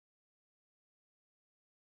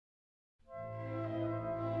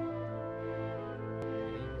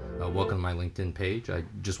Welcome to my LinkedIn page. I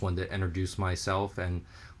just wanted to introduce myself and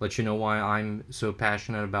let you know why I'm so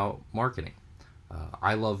passionate about marketing.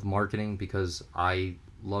 I love marketing because I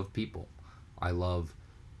love people. I love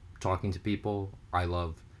talking to people. I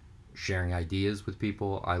love sharing ideas with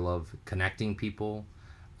people. I love connecting people.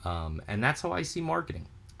 And that's how I see marketing.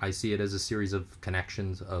 I see it as a series of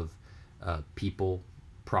connections of people,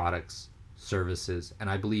 products, services, and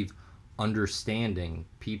I believe understanding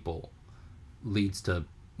people leads to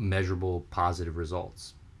measurable positive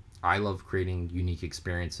results. I love creating unique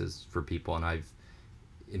experiences for people, and I've,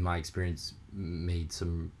 in my experience, made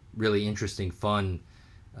some really interesting, fun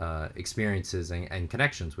experiences and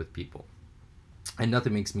connections with people. And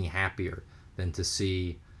nothing makes me happier than to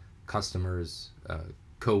see customers,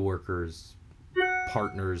 co-workers,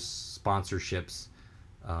 partners, sponsorships,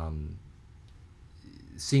 um,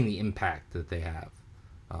 seeing the impact that they have.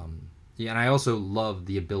 Yeah, and I also love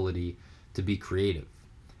the ability to be creative,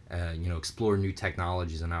 explore new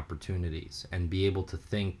technologies and opportunities, and be able to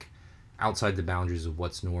think outside the boundaries of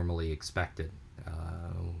what's normally expected,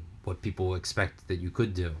 what people expect that you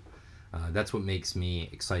could do. That's what makes me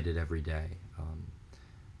excited every day.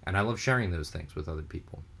 And I love sharing those things with other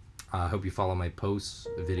people. I hope you follow my posts,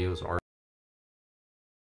 videos, art.